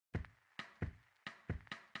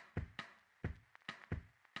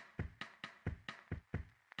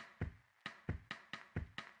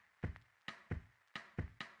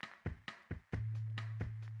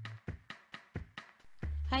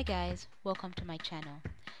Hi guys, welcome to my channel.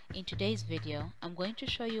 In today's video, I'm going to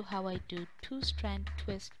show you how I do 2-strand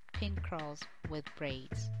twist pin curls with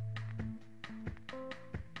braids.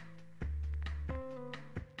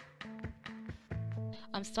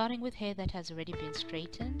 I'm starting with hair that has already been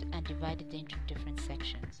straightened and divided into different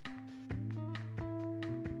sections.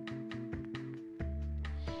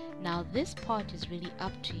 Now this part is really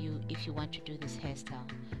up to you if you want to do this hairstyle.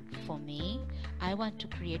 For me, I want to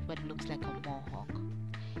create what looks like a mohawk.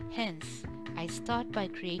 Hence, I start by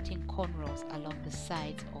creating cornrows along the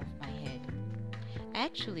sides of my head.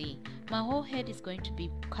 Actually, my whole head is going to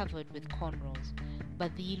be covered with cornrows,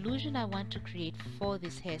 but the illusion I want to create for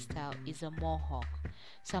this hairstyle is a mohawk.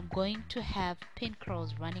 So I'm going to have pin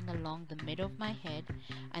curls running along the middle of my head,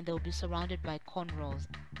 and they'll be surrounded by cornrows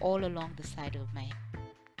all along the side of my head.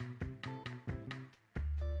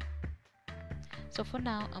 So for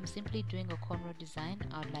now, I'm simply doing a cornrow design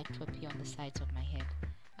I would like to appear on the sides of my head.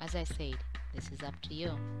 As I said, this is up to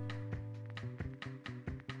you.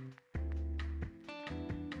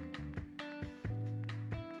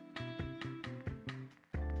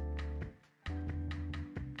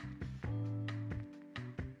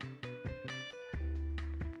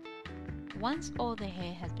 Once all the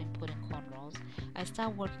hair has been put in cornrows, I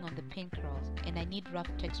start working on the pin curls, and I need rough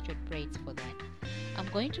textured braids for that. I'm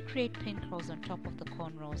going to create pin curls on top of the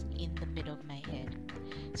cornrows in the middle of my head.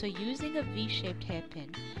 So using a V-shaped hairpin,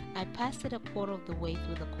 I pass it a quarter of the way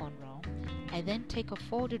through the cornrow. I then take a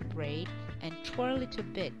folded braid and twirl it a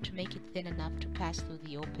bit to make it thin enough to pass through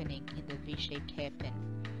the opening in the V-shaped hairpin.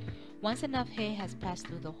 Once enough hair has passed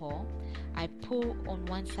through the hole, I pull on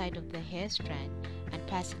one side of the hair strand and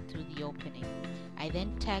pass it through the opening. I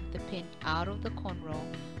then tag the pin out of the cornrow,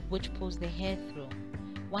 which pulls the hair through.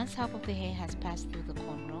 Once half of the hair has passed through the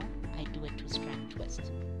cornrow, I do a 2-strand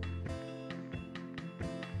twist.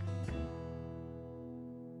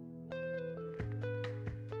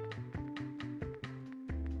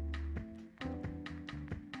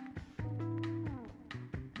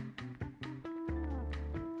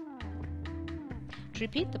 To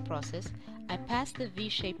repeat the process, I pass the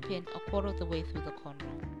V-shaped pin a quarter of the way through the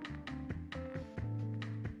cornrow.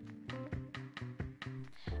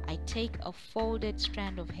 I take a folded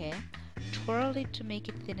strand of hair, twirl it to make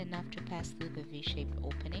it thin enough to pass through the V-shaped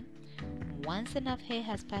opening. Once enough hair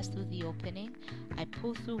has passed through the opening, I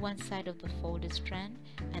pull through one side of the folded strand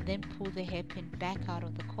and then pull the hairpin back out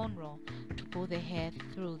of the cornrow to pull the hair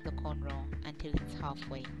through the cornrow until it's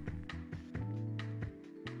halfway.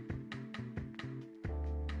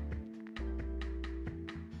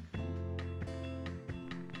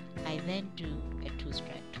 I then do a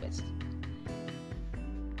 2-strand twist.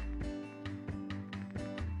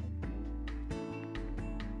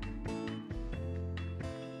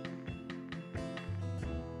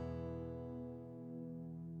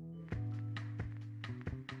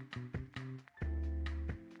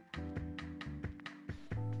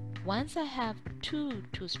 Once I have two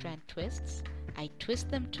 2-strand twists, I twist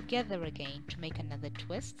them together again to make another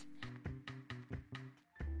twist.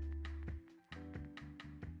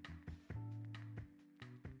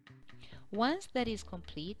 Once that is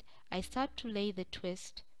complete, I start to lay the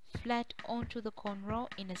twist flat onto the cornrow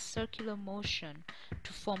in a circular motion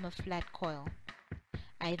to form a flat coil.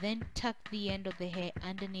 I then tuck the end of the hair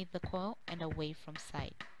underneath the coil and away from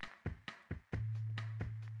sight.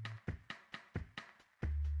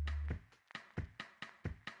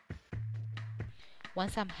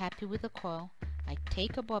 Once I'm happy with the coil, I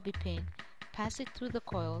take a bobby pin, pass it through the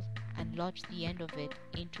coils, and lodge the end of it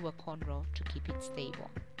into a cornrow to keep it stable.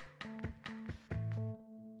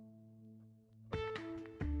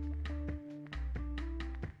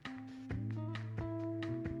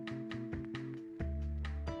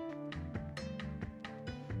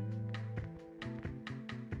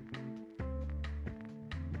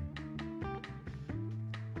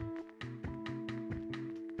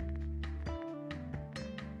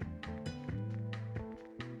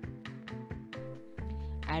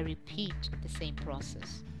 I repeat the same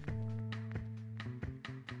process.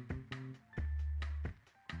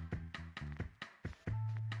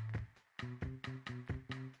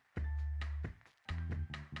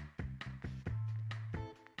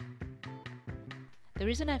 The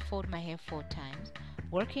reason I fold my hair 4 times,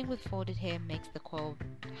 working with folded hair makes the coil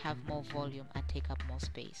have more volume and take up more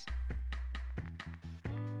space.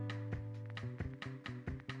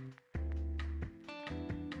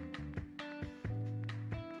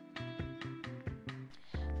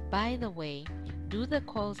 By the way, do the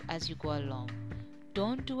coils as you go along.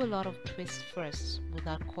 Don't do a lot of twists first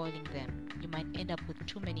without coiling them. You might end up with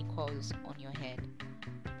too many coils on your head.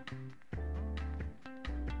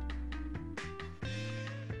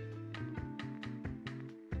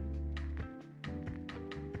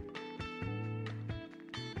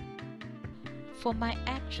 For my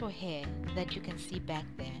actual hair that you can see back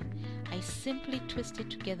there, I simply twist it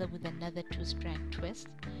together with another 2-strand twist,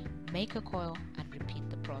 make a coil, and repeat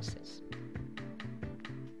the process.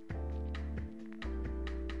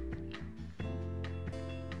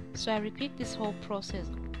 So I repeat this whole process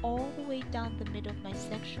all the way down the middle of my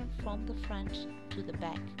section from the front to the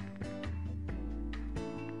back.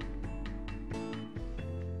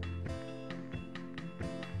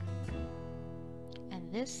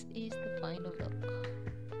 And this is the final look.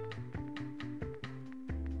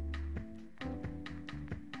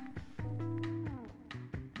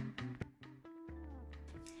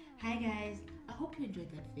 Hi guys, I hope you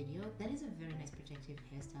enjoyed that video. That is a very nice protective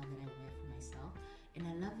hairstyle that I wear for myself, and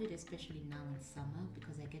I love it especially now in summer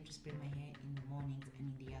because I get to spray my hair in the mornings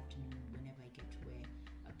and in the afternoon whenever I get to wear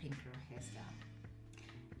a pink curl hairstyle.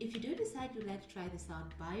 If you do decide you'd like to try this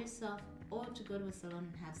out by yourself or to go to a salon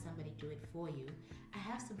and have somebody do it for you, I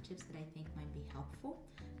have some tips that I think might be helpful.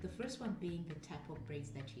 The first one being the type of braids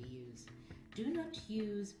that you use. Do not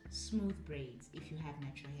use smooth braids if you have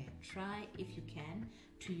natural hair. Try, if you can,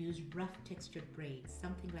 to use rough textured braids,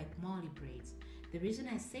 something like MARLEY braids. The reason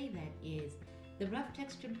I say that is the rough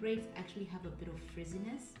textured braids actually have a bit of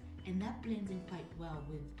frizziness, and that blends in quite well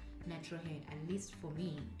with natural hair. At least for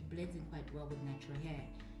me, it blends in quite well with natural hair,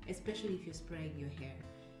 especially if you're spraying your hair,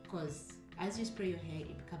 because as you spray your hair,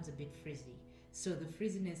 it becomes a bit frizzy. So the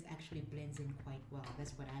frizziness actually blends in quite well.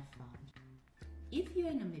 That's what I've found. If you're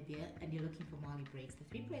in Namibia and you're looking for MARLEY braids, the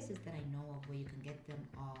 3 places that I know of where you can get them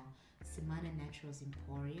are Simana Naturals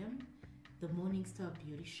Emporium, the Morning Star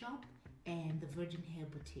Beauty Shop, and the Virgin Hair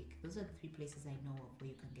Boutique. Those are the 3 places I know of where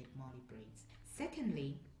you can get MARLEY braids.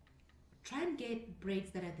 Secondly, try and get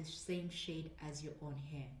braids that are the same shade as your own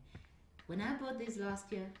hair. When I bought these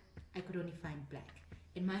last year, I could only find black,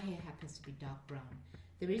 and my hair happens to be dark brown.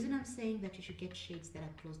 The reason I'm saying that you should get shades that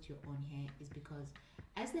are close to your own hair is because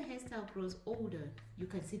as the hairstyle grows older, you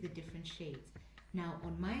can see the different shades. Now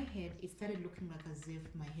on my head, it started looking like as if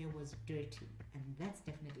my hair was dirty, and that's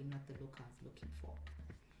definitely not the look I was looking for.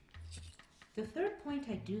 The third point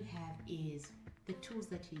I do have is the tools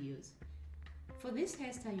that you use. For this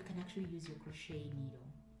hairstyle, you can actually use your crochet needle.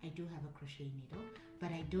 I do have a crochet needle,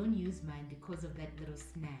 but I don't use mine because of that little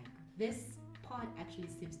snag. This part actually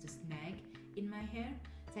seems to snag in my hair,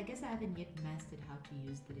 so I guess I haven't yet mastered how to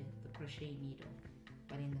use the crochet needle.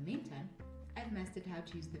 But in the meantime, I've mastered how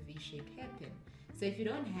to use the V-shaped hairpin. So if you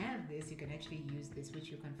don't have this, you can actually use this, which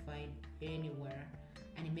you can find anywhere,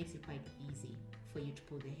 and it makes it quite easy for you to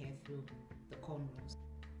pull the hair through the cornrows.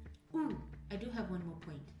 Ooh, I do have one more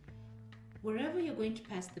point. Wherever you're going to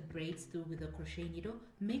pass the braids through with a crochet needle,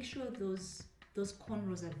 make sure those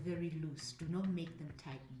cornrows are very loose. Do not make them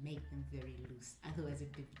tight, make them very loose. Otherwise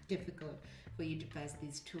it'd be difficult for you to pass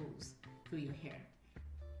these tools through your hair.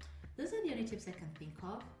 Those are the only tips I can think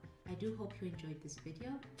of. I do hope you enjoyed this video,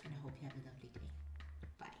 and I hope you have a lovely day.